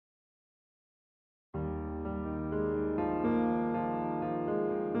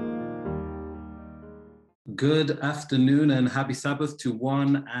Good afternoon and happy Sabbath to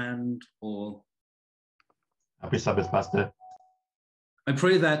one and all. Happy Sabbath, Pastor. I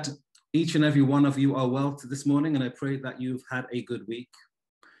pray that each and every one of you are well this morning, and I pray that you've had a good week.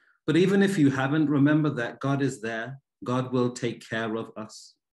 But even if you haven't, remember that God is there. God will take care of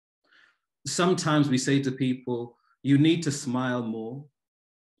us. Sometimes we say to people, you need to smile more.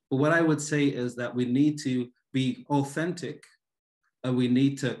 But what I would say is that we need to be authentic and we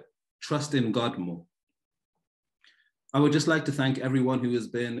need to trust in God more. I would just like to thank everyone who has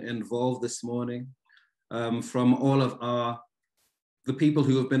been involved this morning, from all of the people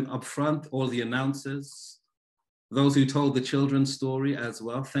who have been up front, all the announcers, those who told the children's story as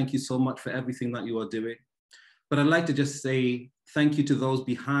well. Thank you so much for everything that you are doing. But I'd like to just say thank you to those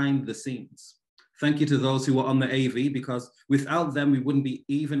behind the scenes. Thank you to those who were on the AV, because without them, we wouldn't be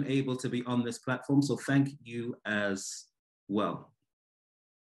even able to be on this platform. So thank you as well.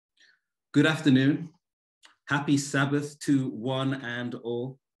 Good afternoon. Happy Sabbath to one and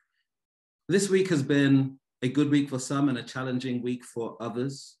all. This week has been a good week for some and a challenging week for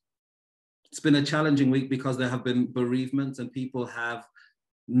others. It's been a challenging week because there have been bereavements and people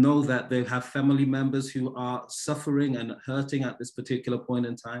know that they have family members who are suffering and hurting at this particular point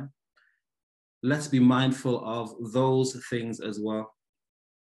in time. Let's be mindful of those things as well.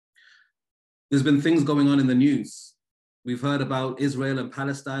 There's been things going on in the news. We've heard about Israel and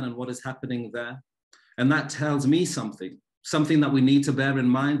Palestine and what is happening there. And that tells me something that we need to bear in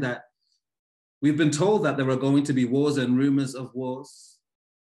mind, that we've been told that there are going to be wars and rumors of wars,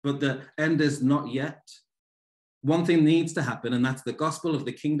 but the end is not yet. One thing needs to happen, and that's the gospel of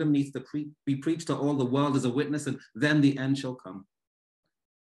the kingdom needs to be preached to all the world as a witness, and then the end shall come.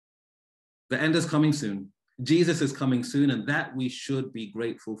 The end is coming soon. Jesus is coming soon, and that we should be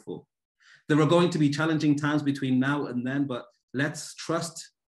grateful for. There are going to be challenging times between now and then, but let's trust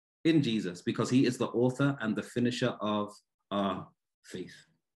in Jesus, because he is the author and the finisher of our faith.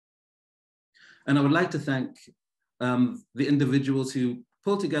 And I would like to thank the individuals who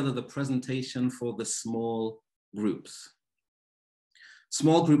pulled together the presentation for the small groups.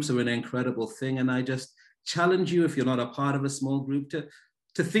 Small groups are an incredible thing, and I just challenge you, if you're not a part of a small group,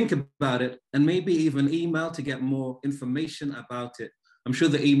 to think about it and maybe even email to get more information about it. I'm sure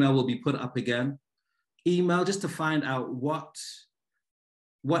the email will be put up again. Email just to find out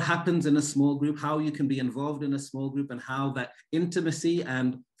what happens in a small group, how you can be involved in a small group, and how that intimacy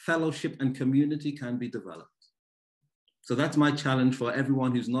and fellowship and community can be developed. So that's my challenge for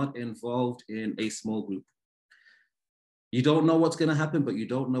everyone who's not involved in a small group. You don't know what's going to happen, but you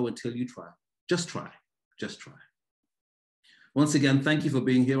don't know until you try. Just try. Just try. Once again, thank you for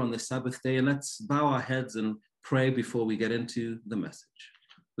being here on this Sabbath day, and let's bow our heads and pray before we get into the message.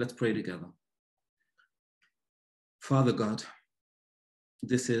 Let's pray together. Father God,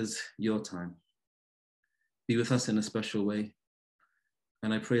 this is your time. Be with us in a special way.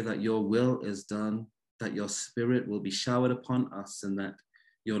 And I pray that your will is done, that your spirit will be showered upon us, and that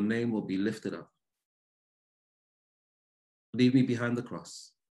your name will be lifted up. Leave me behind the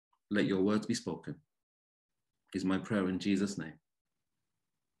cross. Let your words be spoken, is my prayer in Jesus' name.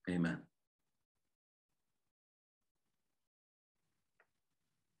 Amen.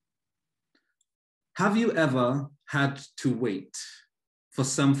 Have you ever had to wait for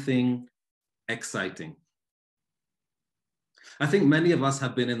something exciting? I think many of us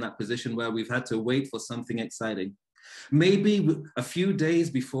have been in that position where we've had to wait for something exciting. Maybe a few days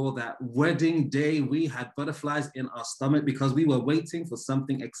before that wedding day, we had butterflies in our stomach because we were waiting for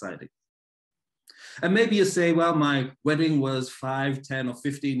something exciting. And maybe you say, well, my wedding was 5, 10, or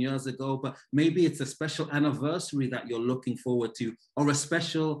 15 years ago, but maybe it's a special anniversary that you're looking forward to, or a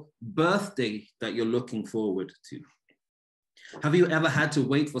special birthday that you're looking forward to. Have you ever had to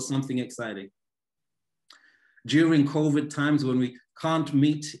wait for something exciting? During COVID times when we can't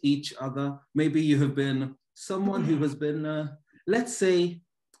meet each other, maybe you have been someone who has been, let's say,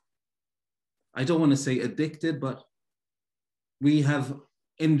 I don't want to say addicted, but we have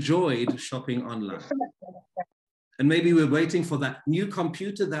enjoyed shopping online. And maybe we're waiting for that new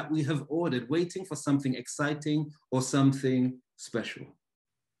computer that we have ordered, waiting for something exciting or something special.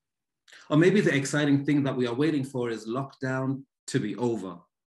 Or maybe the exciting thing that we are waiting for is lockdown to be over.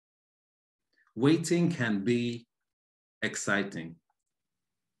 Waiting can be exciting.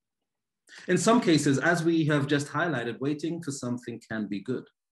 In some cases, as we have just highlighted, waiting for something can be good.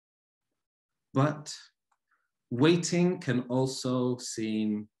 But waiting can also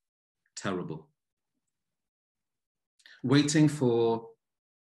seem terrible. Waiting for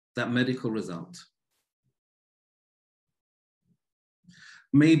that medical result.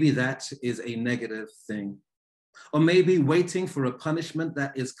 Maybe that is a negative thing. Or maybe waiting for a punishment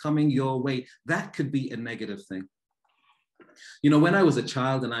that is coming your way. That could be a negative thing. You know, when I was a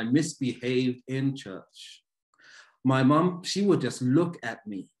child and I misbehaved in church, my mom, she would just look at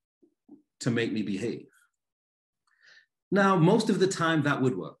me to make me behave. Now, most of the time that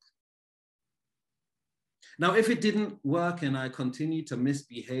would work. Now, if it didn't work and I continued to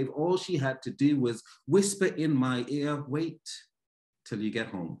misbehave, all she had to do was whisper in my ear, wait till you get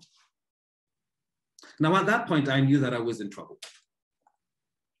home. Now, at that point, I knew that I was in trouble.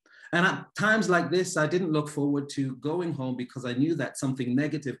 And at times like this, I didn't look forward to going home because I knew that something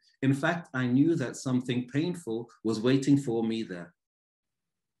negative, in fact, I knew that something painful was waiting for me there.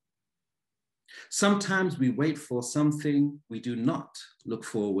 Sometimes we wait for something we do not look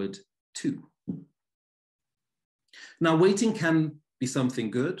forward to. Now, waiting can be something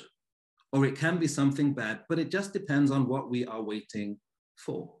good, or it can be something bad, but it just depends on what we are waiting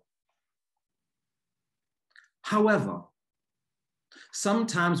for. However,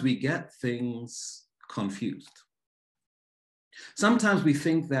 sometimes we get things confused. Sometimes we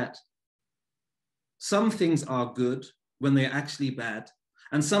think that some things are good when they're actually bad,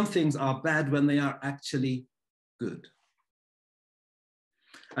 and some things are bad when they are actually good.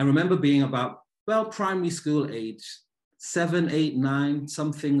 I remember being about, well, primary school age, 7, 8, 9,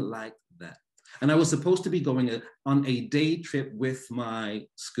 something like that. And I was supposed to be going on a day trip with my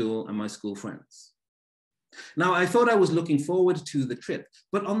school and my school friends. Now, I thought I was looking forward to the trip,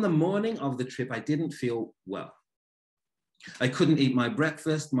 but on the morning of the trip, I didn't feel well. I couldn't eat my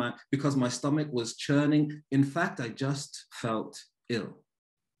breakfast because my stomach was churning. In fact, I just felt ill.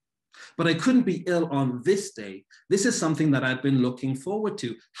 But I couldn't be ill on this day. This is something that I'd been looking forward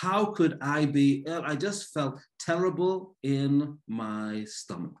to. How could I be ill? I just felt terrible in my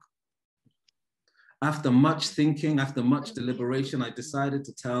stomach. After much thinking, after much deliberation, I decided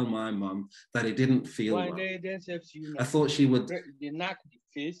to tell my mom that I didn't feel well. I thought she would.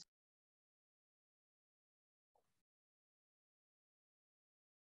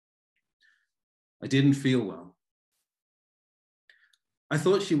 I didn't feel well. I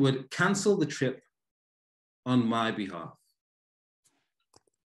thought she would cancel the trip on my behalf.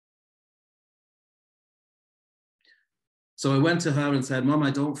 So I went to her and said, Mom, I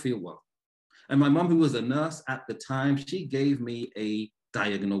don't feel well. And my mom, who was a nurse at the time, she gave me a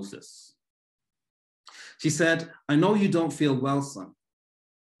diagnosis. She said, I know you don't feel well, son,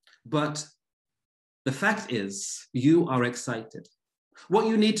 but the fact is you are excited. What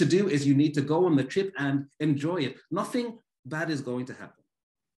you need to do is you need to go on the trip and enjoy it. Nothing bad is going to happen.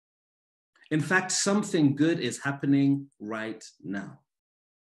 In fact, something good is happening right now.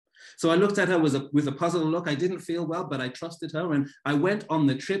 So I looked at her with a puzzled look. I didn't feel well, but I trusted her and I went on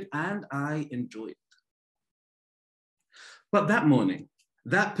the trip and I enjoyed it. But that morning,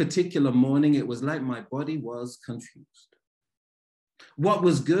 that particular morning, it was like my body was confused. What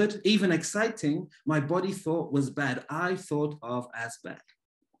was good, even exciting, my body thought was bad. I thought of as bad.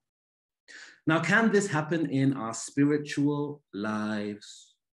 Now, can this happen in our spiritual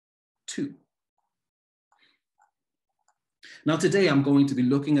lives too? Now, today I'm going to be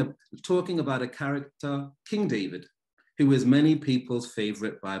talking about a character, King David, who is many people's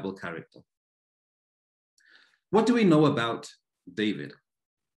favorite Bible character. What do we know about David?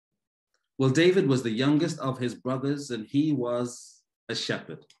 Well, David was the youngest of his brothers, and he was a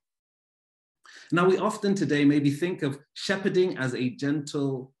shepherd. Now, we often today maybe think of shepherding as a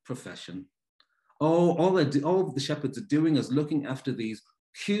gentle profession. Oh, all the shepherds are doing is looking after these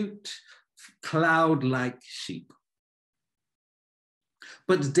cute, cloud-like sheep.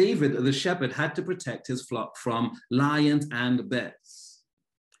 But David, the shepherd, had to protect his flock from lions and bears.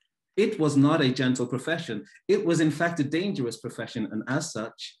 It was not a gentle profession. It was, in fact, a dangerous profession. And as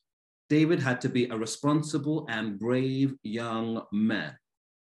such, David had to be a responsible and brave young man.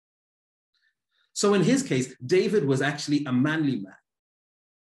 So in his case, David was actually a manly man.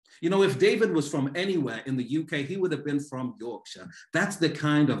 You know, if David was from anywhere in the UK, he would have been from Yorkshire. That's the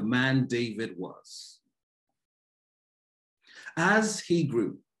kind of man David was. As he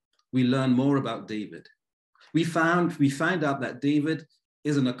grew, we learn more about David. We find out that David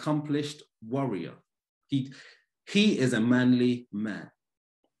is an accomplished warrior. He is a manly man.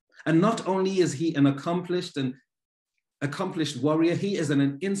 And not only is he an accomplished warrior, he is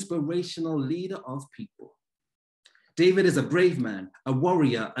an inspirational leader of people. David is a brave man, a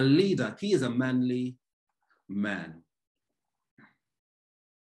warrior, a leader. He is a manly man.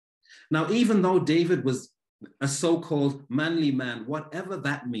 Now, even though David was a so-called manly man, whatever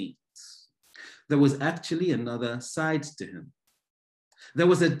that means, there was actually another side to him. There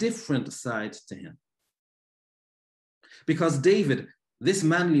was a different side to him. Because David, this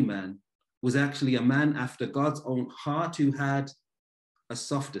manly man, was actually a man after God's own heart who had a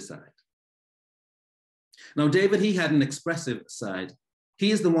softer side. Now, David, he had an expressive side.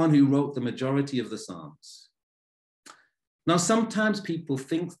 He is the one who wrote the majority of the Psalms. Now, sometimes people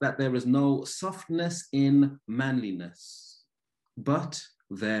think that there is no softness in manliness, but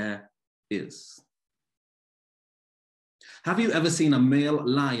there is. Have you ever seen a male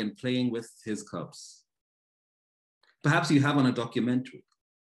lion playing with his cubs? Perhaps you have on a documentary.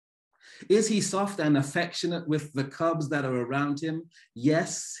 Is he soft and affectionate with the cubs that are around him?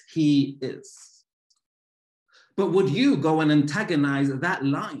 Yes, he is. But would you go and antagonize that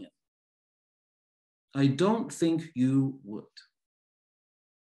lion? I don't think you would.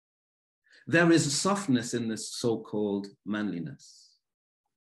 There is softness in this so-called manliness.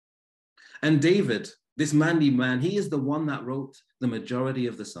 And David, this manly man, he is the one that wrote the majority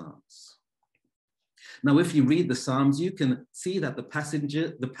of the Psalms. Now, if you read the Psalms, you can see that the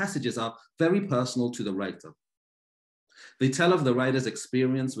passages are very personal to the writer. They tell of the writer's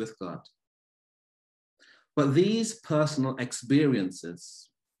experience with God. But these personal experiences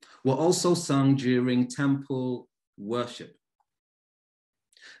were also sung during temple worship.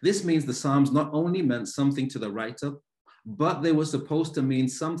 This means the Psalms not only meant something to the writer, but they were supposed to mean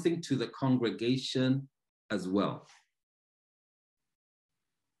something to the congregation as well.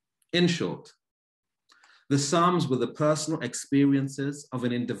 In short, the Psalms were the personal experiences of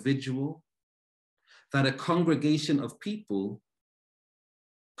an individual that a congregation of people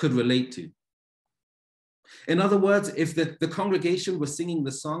could relate to. In other words, if the congregation was singing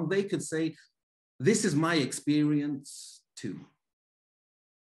the song, they could say, "This is my experience too."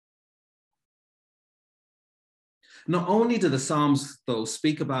 Not only do the Psalms, though,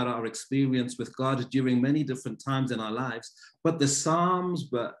 speak about our experience with God during many different times in our lives, but the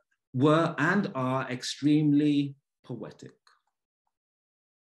Psalms were and are extremely poetic.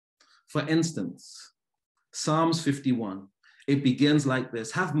 For instance, Psalms 51, it begins like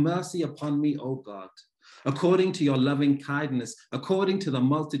this: "Have mercy upon me, O God, according to your loving kindness, according to the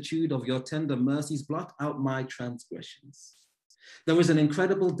multitude of your tender mercies, blot out my transgressions." There is an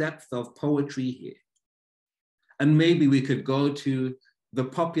incredible depth of poetry here. And maybe we could go to the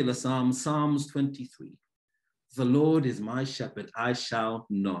popular Psalm, Psalms 23. "The Lord is my shepherd, I shall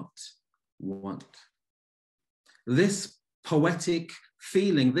not want." This poetic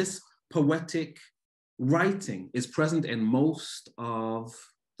feeling, this poetic writing is present in most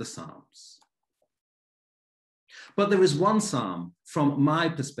of the Psalms. But there is one Psalm from my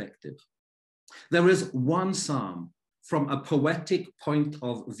perspective. There is one Psalm from a poetic point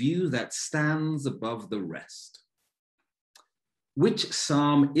of view that stands above the rest. Which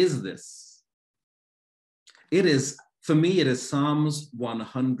Psalm is this? It is, for me, it is Psalms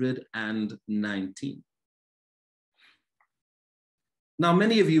 119. Now,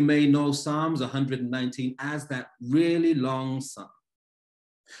 many of you may know Psalms 119 as that really long psalm.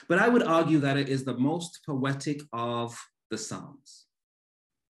 But I would argue that it is the most poetic of the Psalms.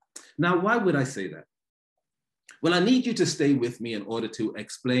 Now, why would I say that? Well, I need you to stay with me in order to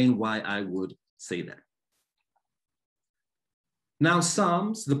explain why I would say that. Now,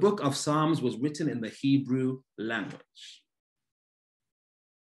 Psalms, the book of Psalms was written in the Hebrew language.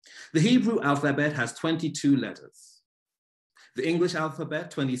 The Hebrew alphabet has 22 letters. The English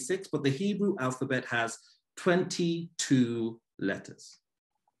alphabet, 26, but the Hebrew alphabet has 22 letters.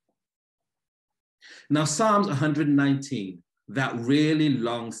 Now, Psalms 119, that really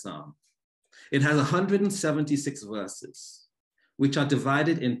long psalm, it has 176 verses, which are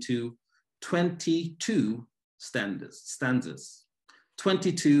divided into 22 stanzas,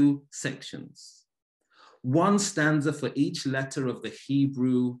 22 sections, one stanza for each letter of the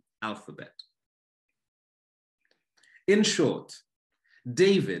Hebrew alphabet. In short,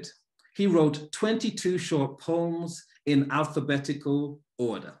 David, he wrote 22 short poems in alphabetical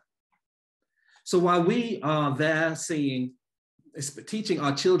order. So while we are there saying, teaching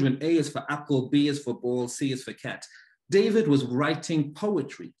our children, A is for apple, B is for ball, C is for cat, David was writing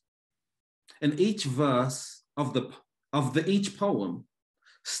poetry. And each verse of each poem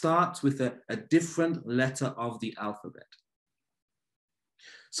starts with a different letter of the alphabet.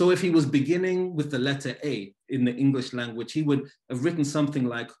 So if he was beginning with the letter A in the English language, he would have written something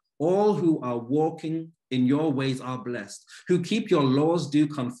like, "All who are walking in your ways are blessed, who keep your laws do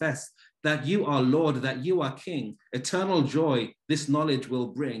confess that you are Lord, that you are King. Eternal joy this knowledge will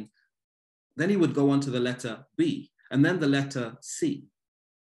bring." Then he would go on to the letter B and then the letter C.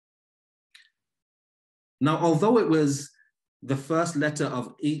 Now, although it was the first letter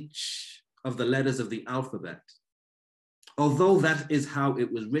of each of the letters of the alphabet, although that is how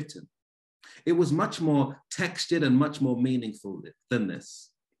it was written, it was much more textured and much more meaningful than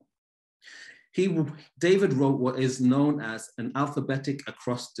this. David wrote what is known as an alphabetic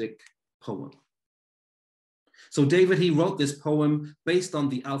acrostic poem. So David, he wrote this poem based on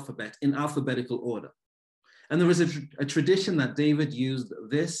the alphabet in alphabetical order. And there is a tradition that David used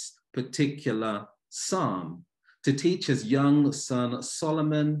this particular psalm to teach his young son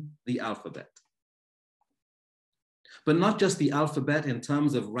Solomon the alphabet. But not just the alphabet in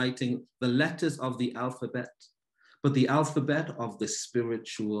terms of writing the letters of the alphabet, but the alphabet of the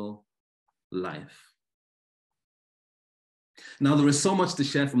spiritual life. Now, there is so much to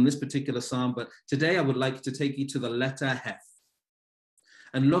share from this particular psalm, but today I would like to take you to the letter Heth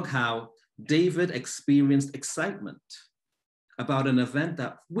and look how David experienced excitement about an event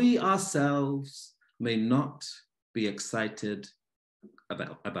that we ourselves may not be excited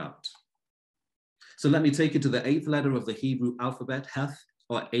about. So let me take you to the 8th letter of the Hebrew alphabet, Heth,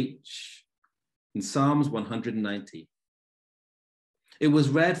 or H, in Psalms 190. It was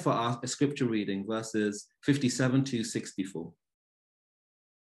read for our scripture reading, verses 57 to 64.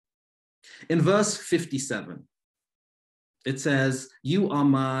 In verse 57, it says, "You are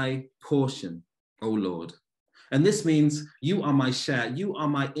my portion, O Lord." And this means you are my share, you are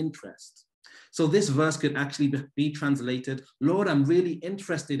my interest. So this verse could actually be translated, "Lord, I'm really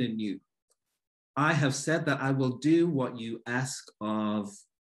interested in you. I have said that I will do what you ask of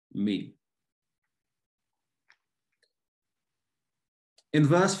me." In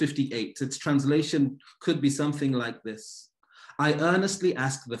verse 58, its translation could be something like this: "I earnestly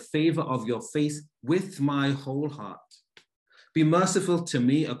ask the favor of your face with my whole heart. Be merciful to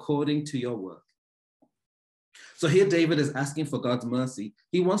me according to your word." So here David is asking for God's mercy.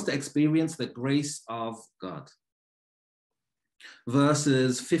 He wants to experience the grace of God.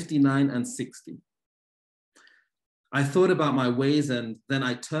 Verses 59 and 60. "I thought about my ways, and then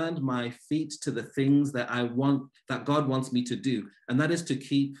I turned my feet to the things that that God wants me to do, and that is to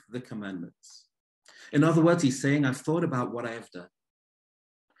keep the commandments." In other words, he's saying, I've thought about what I have done,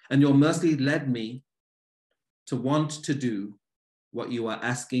 and your mercy led me to want to do what you are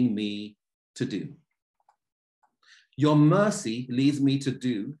asking me to do. Your mercy leads me to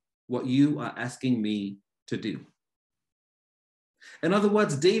do what you are asking me to do. In other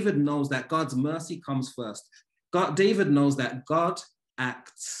words, David knows that God's mercy comes first. David knows that God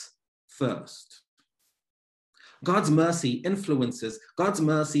acts first. God's mercy influences, God's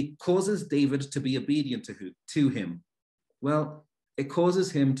mercy causes David to be obedient to him. Well, it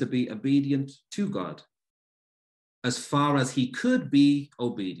causes him to be obedient to God as far as he could be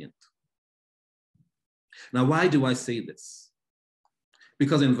obedient. Now, why do I say this?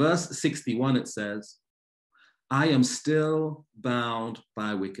 Because in verse 61, it says, "I am still bound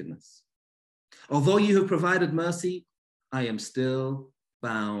by wickedness. Although you have provided mercy, I am still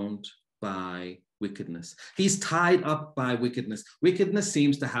bound by wickedness." He's tied up by wickedness. Wickedness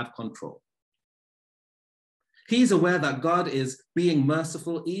seems to have control. He's aware that God is being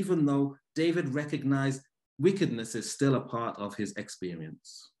merciful, even though David recognized wickedness is still a part of his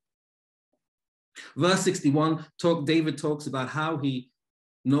experience. Verse 61, David talks about how he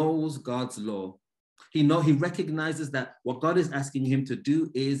knows God's law. He recognizes that what God is asking him to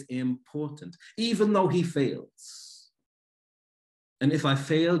do is important, even though he fails. And if I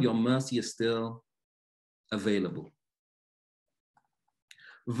fail, your mercy is still available.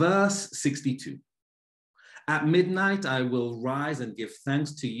 Verse 62. "At midnight, I will rise and give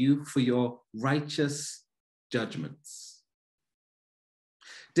thanks to you for your righteous judgments."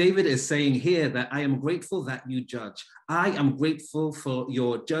 David is saying here that I am grateful that you judge. I am grateful for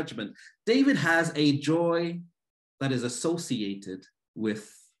your judgment. David has a joy that is associated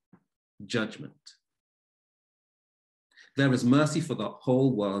with judgment. There is mercy for the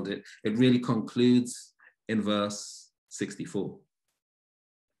whole world. It really concludes in verse 64.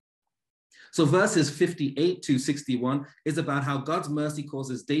 So verses 58 to 61 is about how God's mercy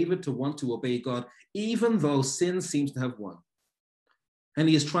causes David to want to obey God, even though sin seems to have won. And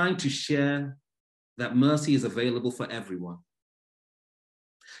he is trying to share that mercy is available for everyone.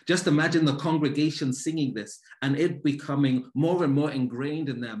 Just imagine the congregation singing this and it becoming more and more ingrained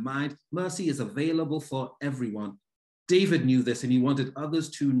in their mind. Mercy is available for everyone. David knew this and he wanted others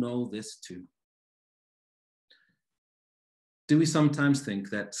to know this too. Do we sometimes think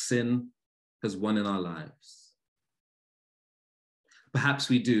that sin has won in our lives? Perhaps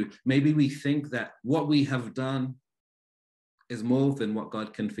we do. Maybe we think that what we have done is more than what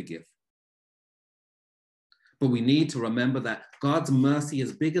God can forgive. But we need to remember that God's mercy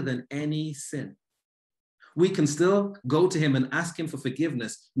is bigger than any sin. We can still go to him and ask him for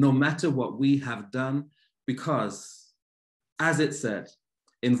forgiveness no matter what we have done, because, as it said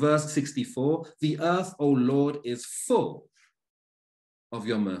in verse 64, "The earth, O Lord, is full of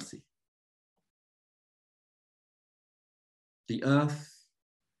your mercy." The earth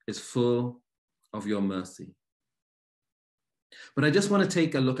is full of your mercy. But I just want to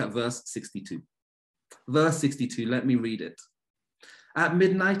take a look at verse 62. Verse 62, let me read it. At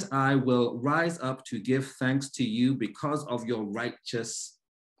midnight, I will rise up to give thanks to you because of your righteous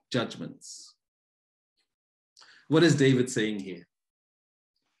judgments. What is David saying here?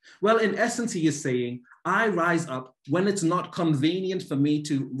 Well, in essence, he is saying, I rise up when it's not convenient for me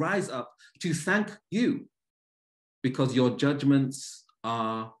to rise up to thank you because your judgments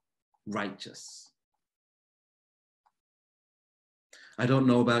are righteous. I don't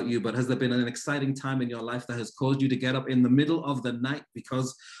know about you, but has there been an exciting time in your life that has caused you to get up in the middle of the night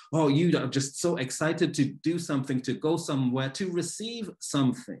because, oh, you are just so excited to do something, to go somewhere, to receive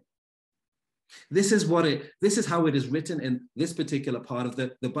something? This is how it is written in this particular part of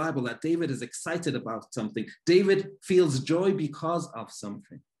the Bible, that David is excited about something. David feels joy because of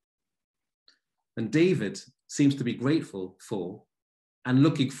something. And David seems to be grateful for and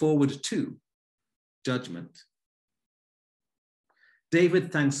looking forward to judgment.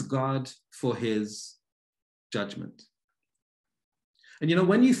 David thanks God for his judgment. And you know,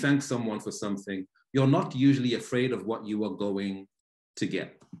 when you thank someone for something, you're not usually afraid of what you are going to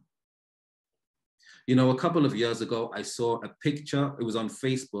get. You know, a couple of years ago, I saw a picture, it was on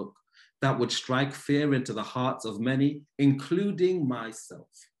Facebook, that would strike fear into the hearts of many, including myself.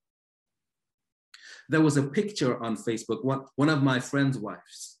 There was a picture on Facebook, one of my friend's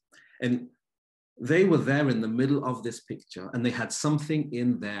wives, and they were there in the middle of this picture and they had something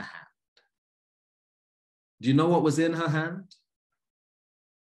in their hand. Do you know what was in her hand?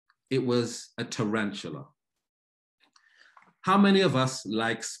 It was a tarantula. How many of us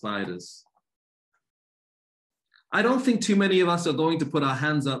like spiders? I don't think too many of us are going to put our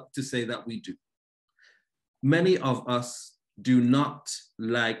hands up to say that we do. Many of us do not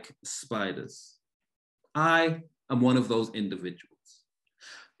like spiders. I am one of those individuals.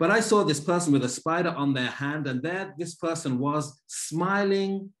 But I saw this person with a spider on their hand, and there this person was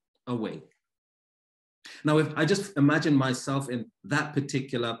smiling away. Now, if I just imagine myself in that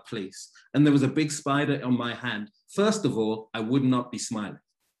particular place, and there was a big spider on my hand, first of all, I would not be smiling.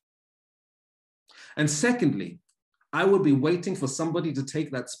 And secondly, I would be waiting for somebody to take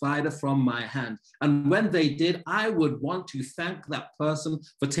that spider from my hand. And when they did, I would want to thank that person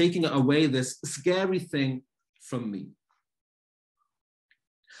for taking away this scary thing from me.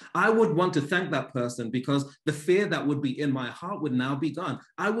 I would want to thank that person because the fear that would be in my heart would now be gone.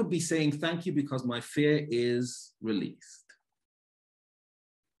 I would be saying thank you because my fear is released.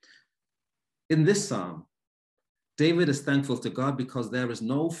 In this psalm, David is thankful to God because there is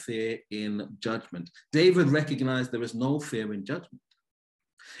no fear in judgment. David recognized there is no fear in judgment.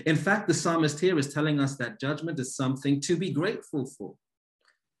 In fact, the psalmist here is telling us that judgment is something to be grateful for.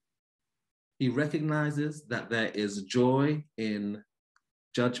 He recognizes that there is joy in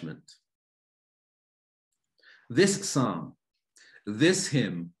judgment. This psalm, this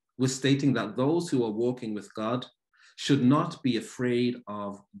hymn, was stating that those who are walking with God should not be afraid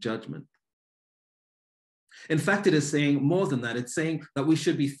of judgment. In fact, it is saying more than that. It's saying that we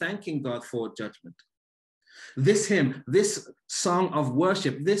should be thanking God for judgment. This hymn, this song of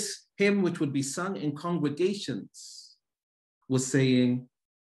worship, this hymn which would be sung in congregations, was saying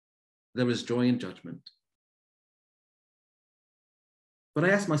there is joy in judgment. But I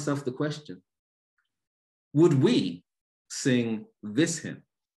ask myself the question, would we sing this hymn?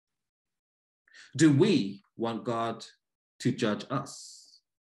 Do we want God to judge us?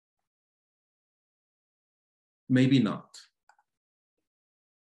 Maybe not.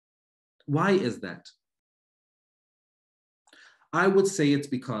 Why is that? I would say it's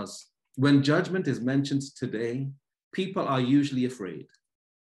because when judgment is mentioned today, people are usually afraid.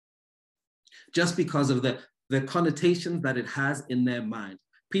 Just because of the connotations that it has in their mind.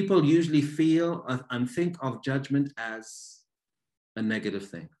 People usually feel and think of judgment as a negative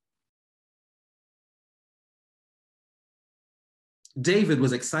thing. David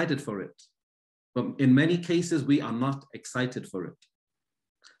was excited for it, but in many cases, we are not excited for it.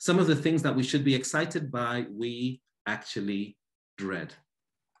 Some of the things that we should be excited by, we actually dread.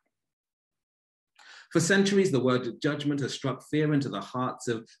 For centuries, the word judgment has struck fear into the hearts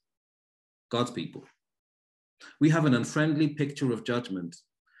of God's people. We have an unfriendly picture of judgment.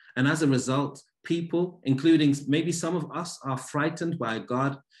 And as a result, people, including maybe some of us, are frightened by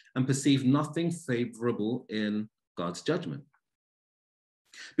God and perceive nothing favorable in God's judgment.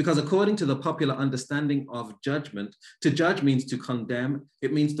 Because according to the popular understanding of judgment, to judge means to condemn,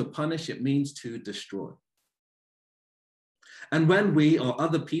 it means to punish, it means to destroy. And when we or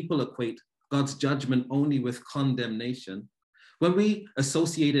other people equate God's judgment only with condemnation, When we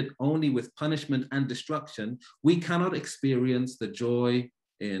associate it only with punishment and destruction, we cannot experience the joy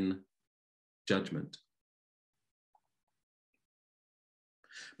in judgment.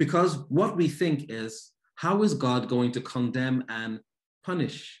 Because what we think is, how is God going to condemn and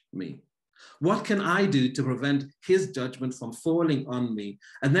punish me? What can I do to prevent his judgment from falling on me?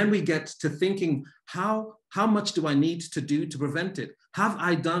 And then we get to thinking, how much do I need to do to prevent it? Have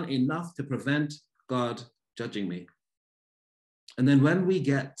I done enough to prevent God judging me? And then when we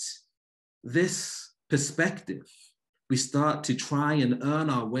get this perspective, we start to try and earn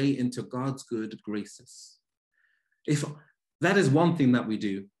our way into God's good graces. If that is one thing that we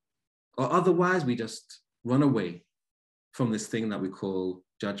do, or otherwise we just run away from this thing that we call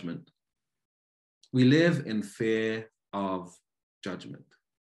judgment. We live in fear of judgment.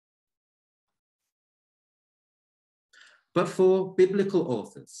 But for biblical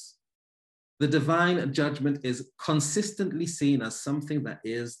authors, the divine judgment is consistently seen as something that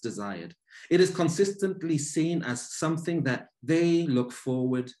is desired. It is consistently seen as something that they look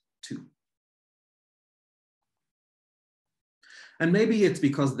forward to. And maybe it's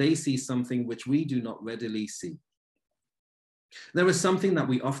because they see something which we do not readily see. There is something that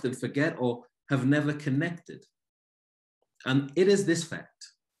we often forget or have never connected. And it is this fact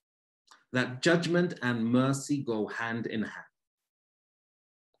that judgment and mercy go hand in hand.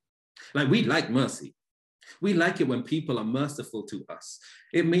 Like, we like mercy. We like it when people are merciful to us.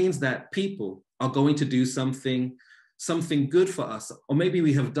 It means that people are going to do something good for us, or maybe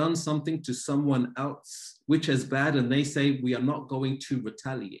we have done something to someone else which is bad, and they say we are not going to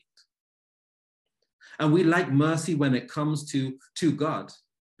retaliate. And we like mercy when it comes to God,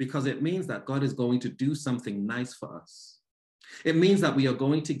 because it means that God is going to do something nice for us. It means that we are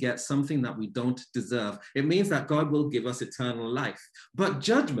going to get something that we don't deserve. It means that God will give us eternal life. But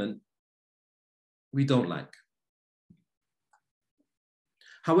judgment, we don't like.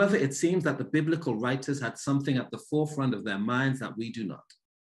 However, it seems that the biblical writers had something at the forefront of their minds that we do not.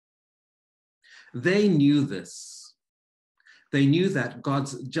 They knew this. They knew that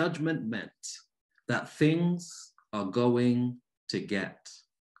God's judgment meant that things are going to get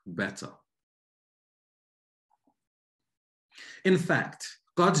better. In fact,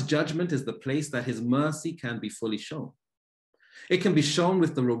 God's judgment is the place that his mercy can be fully shown. It can be shown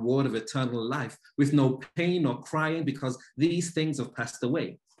with the reward of eternal life, with no pain or crying, because these things have passed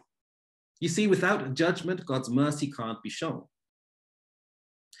away. You see, without judgment, God's mercy can't be shown.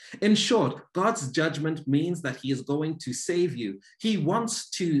 In short, God's judgment means that he is going to save you. He wants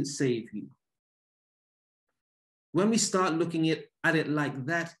to save you. When we start looking at it like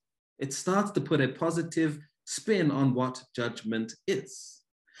that, it starts to put a positive spin on what judgment is.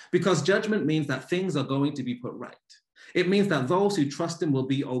 Because judgment means that things are going to be put right. It means that those who trust him will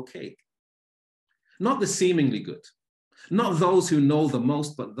be okay. Not the seemingly good, not those who know the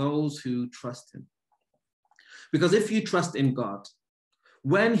most, but those who trust him. Because if you trust in God,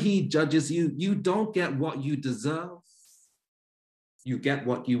 when he judges you, you don't get what you deserve, you get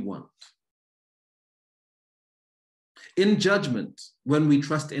what you want. In judgment, when we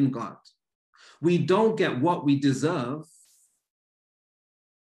trust in God, we don't get what we deserve,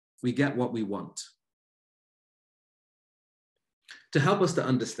 we get what we want. To help us to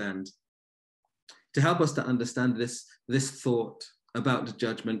understand this thought about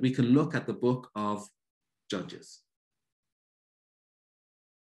judgment, we can look at the book of Judges.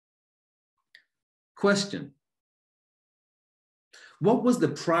 Question: what was the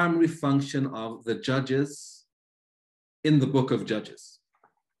primary function of the judges in the book of Judges?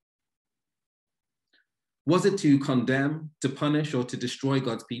 Was it to condemn, to punish, or to destroy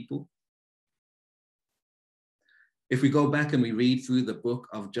God's people? If we go back and we read through the book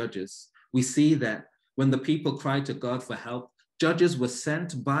of Judges, we see that when the people cried to God for help, judges were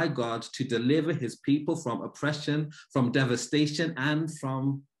sent by God to deliver his people from oppression, from devastation, and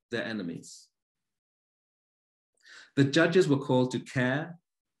from their enemies. The judges were called to care,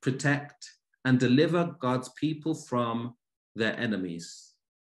 protect, and deliver God's people from their enemies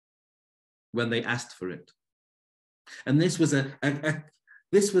when they asked for it. And this was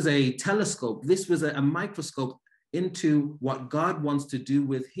a telescope, this was a microscope into what God wants to do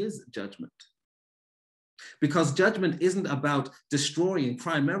with his judgment. Because judgment isn't about destroying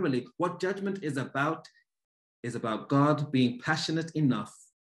primarily. What judgment is about God being passionate enough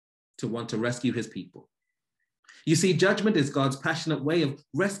to want to rescue his people. You see, judgment is God's passionate way of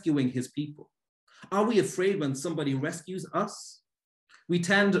rescuing his people. Are we afraid when somebody rescues us? We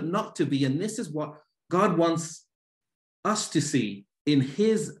tend not to be, and this is what God wants us to see in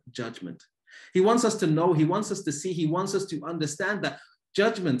his judgment. He wants us to know, he wants us to see, he wants us to understand that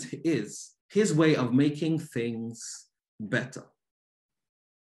judgment is his way of making things better.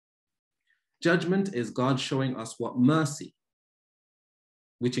 Judgment is God showing us what mercy,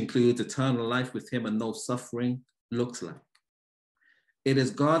 which includes eternal life with him and no suffering, looks like. It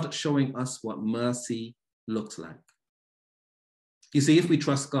is God showing us what mercy looks like. You see, if we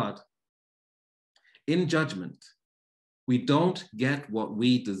trust God, in judgment, we don't get what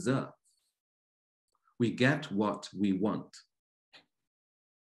we deserve. We get what we want.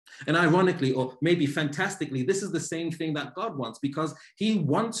 And ironically, or maybe fantastically, this is the same thing that God wants, because he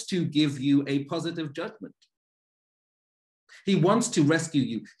wants to give you a positive judgment. He wants to rescue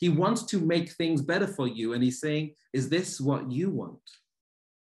you. He wants to make things better for you. And he's saying, is this what you want?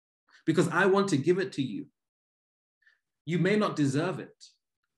 Because I want to give it to you. You may not deserve it,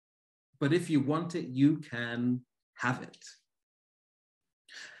 but if you want it, you can have it.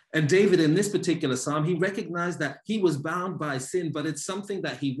 And David, in this particular psalm, he recognized that he was bound by sin, but it's something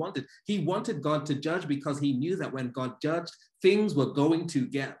that he wanted. He wanted God to judge because he knew that when God judged, things were going to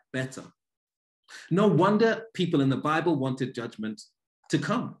get better. No wonder people in the Bible wanted judgment to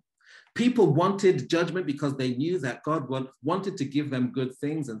come. People wanted judgment because they knew that God wanted to give them good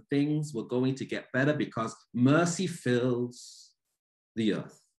things, and things were going to get better because mercy fills the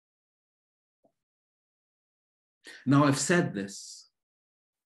earth. Now, I've said this,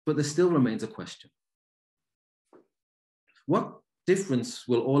 but there still remains a question. What difference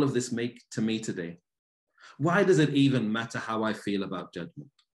will all of this make to me today? Why does it even matter how I feel about judgment?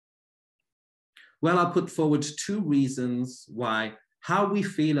 Well, I'll put forward two reasons why how we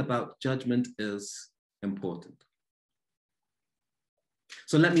feel about judgment is important.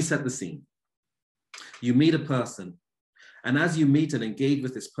 So let me set the scene. You meet a person, and as you meet and engage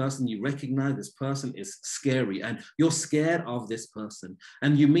with this person, you recognize this person is scary, and you're scared of this person.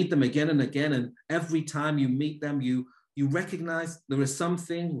 And you meet them again and again, and every time you meet them, you recognize there is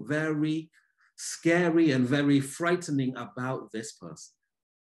something very scary and very frightening about this person.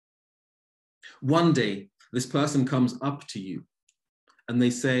 One day, this person comes up to you and they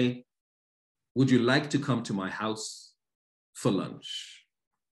say, would you like to come to my house for lunch?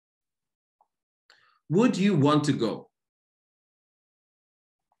 Would you want to go?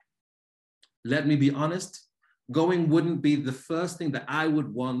 Let me be honest, going wouldn't be the first thing that I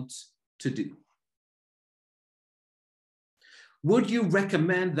would want to do. Would you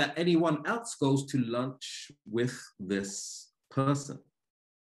recommend that anyone else goes to lunch with this person?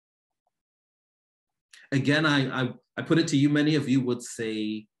 Again, I put it to you, many of you would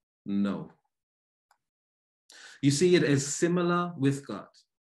say no. You see, it is similar with God.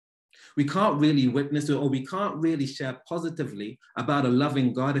 We can't really witness it, or we can't really share positively about a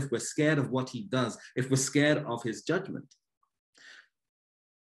loving God if we're scared of what he does, if we're scared of his judgment.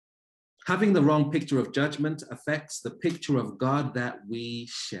 Having the wrong picture of judgment affects the picture of God that we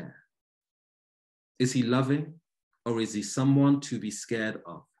share. Is he loving, or is he someone to be scared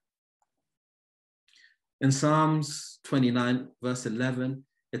of? In Psalms 29, verse 11,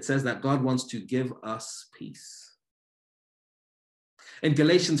 it says that God wants to give us peace. In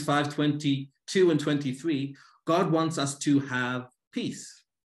Galatians 5:22 and 23, God wants us to have peace.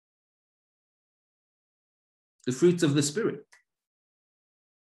 The fruits of the Spirit.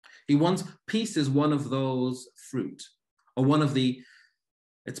 He wants peace is one of those fruit, or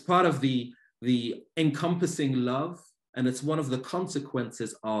it's part of the encompassing love, and it's one of the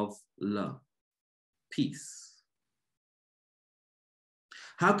consequences of love. Peace.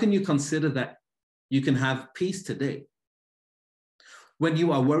 How can you consider that you can have peace today when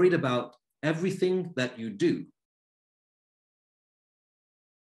you are worried about everything that you do?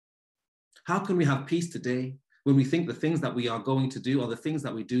 How can we have peace today when we think the things that we are going to do or the things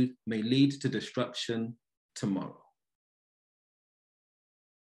that we do may lead to destruction tomorrow?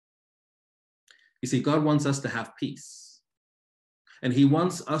 You see, God wants us to have peace. And he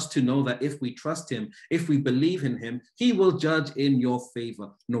wants us to know that if we trust him, if we believe in him, he will judge in your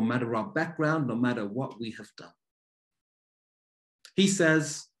favor, no matter our background, no matter what we have done. He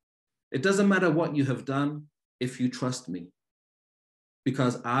says, it doesn't matter what you have done if you trust me,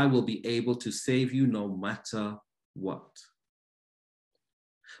 because I will be able to save you no matter what.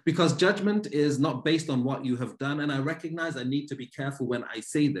 Because judgment is not based on what you have done, and I recognize I need to be careful when I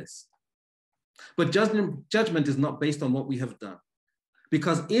say this. But judgment is not based on what we have done.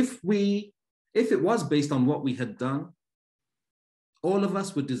 Because if it was based on what we had done, all of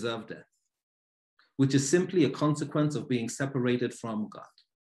us would deserve death, which is simply a consequence of being separated from God.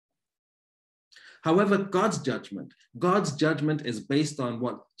 However, God's judgment is based on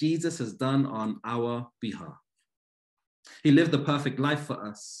what Jesus has done on our behalf. He lived the perfect life for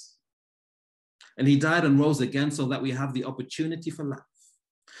us, and he died and rose again so that we have the opportunity for life.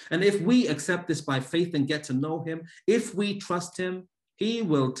 And if we accept this by faith and get to know him, if we trust him, he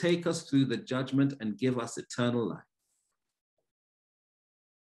will take us through the judgment and give us eternal life.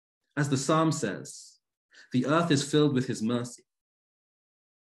 As the psalm says, the earth is filled with his mercy.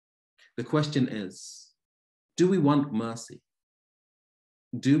 The question is, do we want mercy?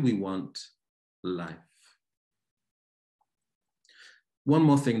 Do we want life? One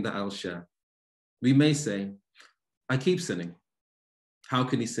more thing that I'll share. We may say, I keep sinning. How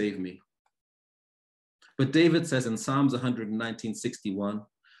can he save me? But David says in Psalms 119:61,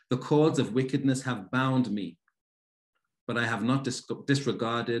 the cords of wickedness have bound me, but I have not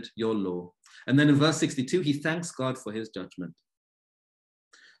disregarded your law. And then in verse 62, he thanks God for his judgment.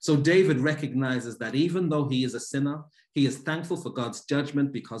 So David recognizes that even though he is a sinner, he is thankful for God's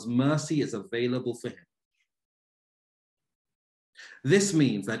judgment because mercy is available for him. This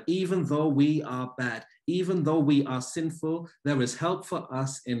means that even though we are bad, even though we are sinful, there is help for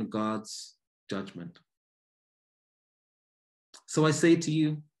us in God's judgment. So I say to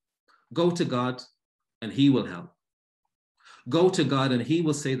you, go to God and he will help. Go to God and he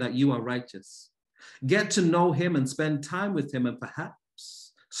will say that you are righteous. Get to know him and spend time with him, and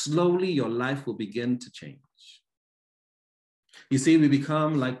perhaps slowly your life will begin to change. You see, we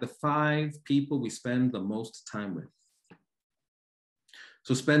become like the 5 people we spend the most time with.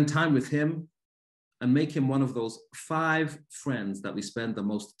 So spend time with him and make him one of those 5 friends that we spend the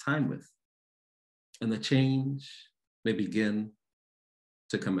most time with. And the change may begin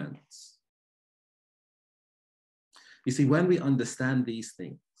to commence. You see, when we understand these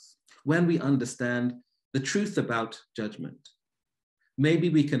things, when we understand the truth about judgment, maybe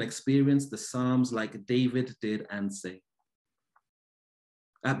we can experience the Psalms like David did and say,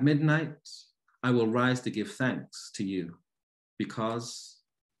 at midnight, I will rise to give thanks to you because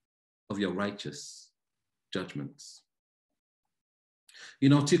of your righteous judgments. You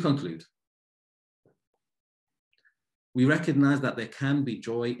know, to conclude, we recognize that there can be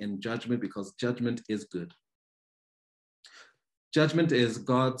joy in judgment because judgment is good. Judgment is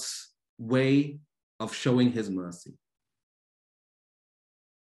God's way of showing his mercy.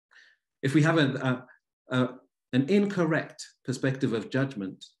 If we have an incorrect perspective of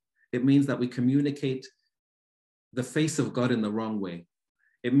judgment, it means that we communicate the face of God in the wrong way.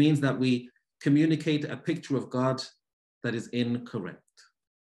 It means that we communicate a picture of God that is incorrect.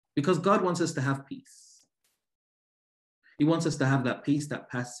 Because God wants us to have peace. He wants us to have that peace that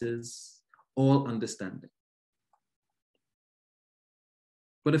passes all understanding.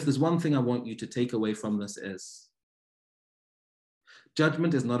 But if there's one thing I want you to take away from this is,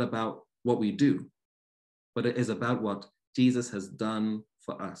 judgment is not about what we do, but it is about what Jesus has done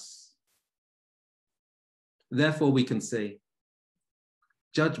for us. Therefore, we can say,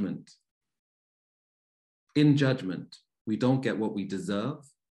 in judgment, we don't get what we deserve,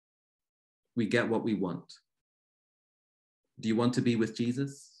 we get what we want. Do you want to be with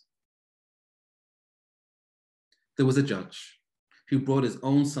Jesus? There was a judge who brought his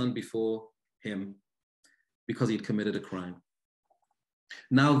own son before him because he'd committed a crime.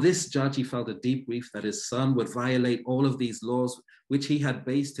 Now this judge, he felt a deep grief that his son would violate all of these laws which he had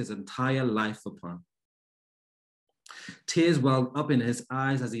based his entire life upon. Tears welled up in his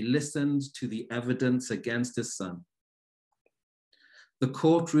eyes as he listened to the evidence against his son. The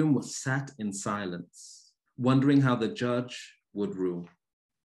courtroom was sat in silence, wondering how the judge would rule.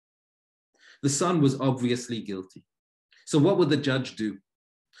 The son was obviously guilty. So what would the judge do?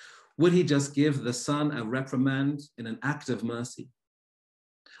 Would he just give the son a reprimand in an act of mercy?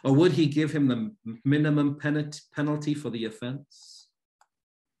 Or would he give him the minimum penalty for the offense?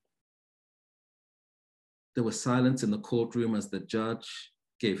 There was silence in the courtroom as the judge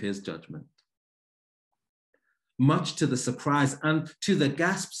gave his judgment. Much to the surprise and to the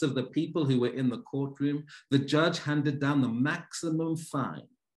gasps of the people who were in the courtroom, the judge handed down the maximum fine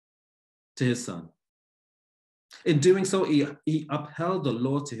to his son. In doing so, he upheld the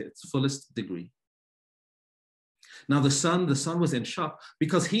law to its fullest degree. Now the son was in shock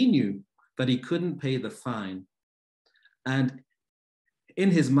because he knew that he couldn't pay the fine. And in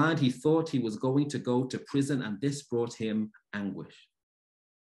his mind, he thought he was going to go to prison, and this brought him anguish.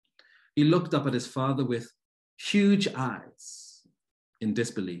 He looked up at his father with huge eyes in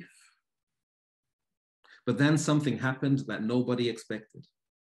disbelief. But then something happened that nobody expected.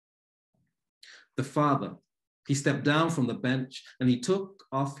 The father, he stepped down from the bench and he took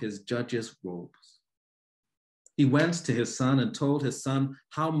off his judge's robes. He went to his son and told his son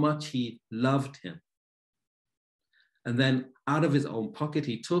how much he loved him. And then out of his own pocket,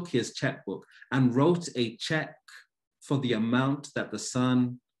 he took his checkbook and wrote a check for the amount that the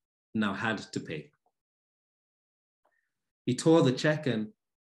son now had to pay. He tore the check and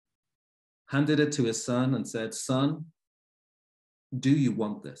handed it to his son and said, "Son, do you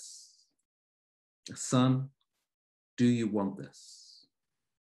want this? Son, do you want this?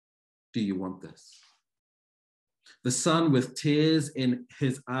 Do you want this?" The son, with tears in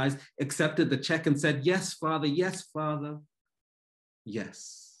his eyes, accepted the check and said, "Yes, Father, yes, Father,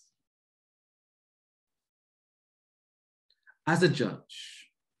 yes." As a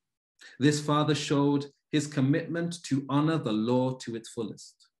judge, this father showed his commitment to honor the law to its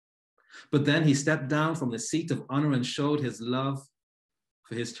fullest. But then he stepped down from the seat of honor and showed his love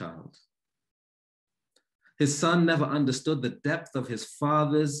for his child. His son never understood the depth of his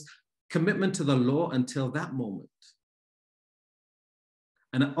father's commitment to the law until that moment.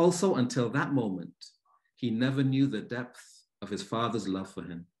 And also until that moment, he never knew the depth of his father's love for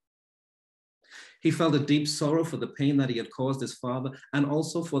him. He felt a deep sorrow for the pain that he had caused his father, and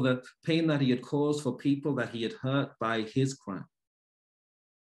also for the pain that he had caused for people that he had hurt by his crime.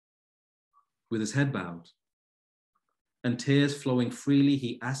 With his head bowed and tears flowing freely,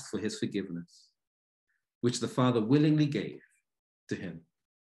 he asked for his forgiveness, which the father willingly gave to him.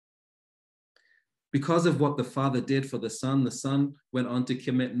 Because of what the father did for the son went on to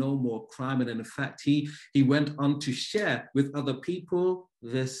commit no more crime. And in fact, he went on to share with other people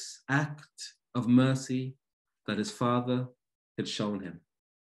this act of mercy that his father had shown him.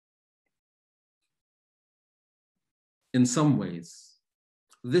 In some ways,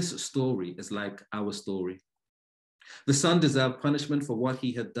 this story is like our story. The son deserved punishment for what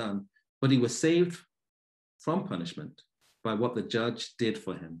he had done, but he was saved from punishment by what the judge did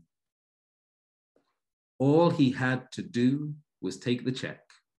for him. All he had to do was take the check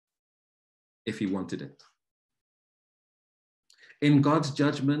if he wanted it. In God's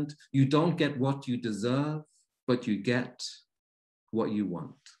judgment, you don't get what you deserve, but you get what you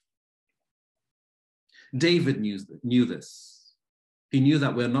want. David knew this. He knew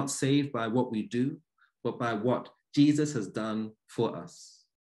that we're not saved by what we do, but by what Jesus has done for us.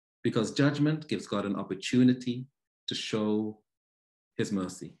 Because judgment gives God an opportunity to show his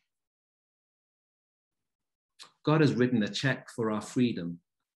mercy. God has written a check for our freedom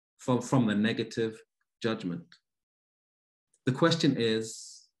from the negative judgment. The question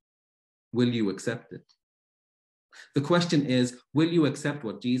is, will you accept it? The question is, will you accept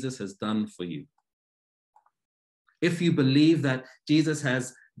what Jesus has done for you? If you believe that Jesus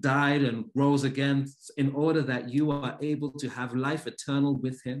has died and rose again in order that you are able to have life eternal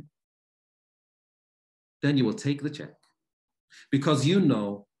with him, then you will take the check because you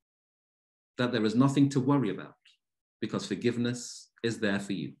know that there is nothing to worry about because forgiveness is there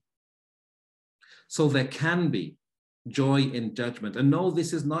for you. So there can be joy in judgment. And no,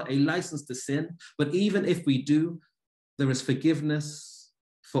 this is not a license to sin, but even if we do, there is forgiveness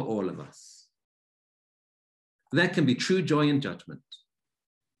for all of us. There can be true joy in judgment.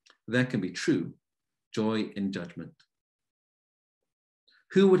 There can be true joy in judgment.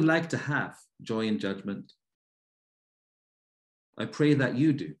 Who would like to have joy in judgment? I pray that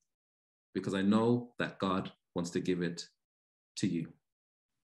you do, because I know that God wants to give it to you.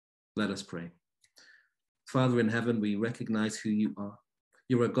 Let us pray. Father in heaven, we recognize who you are.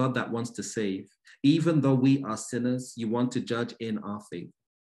 You're a God that wants to save. Even though we are sinners, you want to judge in our favor.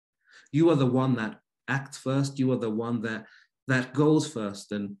 You are the one that acts first. You are the one that goes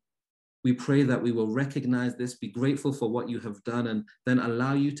first. And we pray that we will recognize this, be grateful for what you have done, and then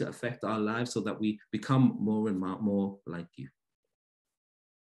allow you to affect our lives so that we become more and more like you.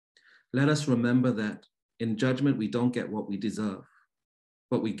 Let us remember that in judgment, we don't get what we deserve,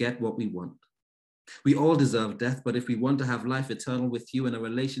 but we get what we want. We all deserve death, but if we want to have life eternal with you and a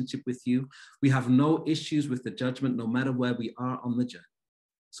relationship with you, we have no issues with the judgment, no matter where we are on the journey.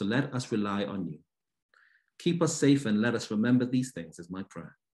 So let us rely on you. Keep us safe and let us remember these things is my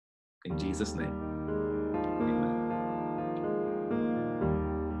prayer. In Jesus' name.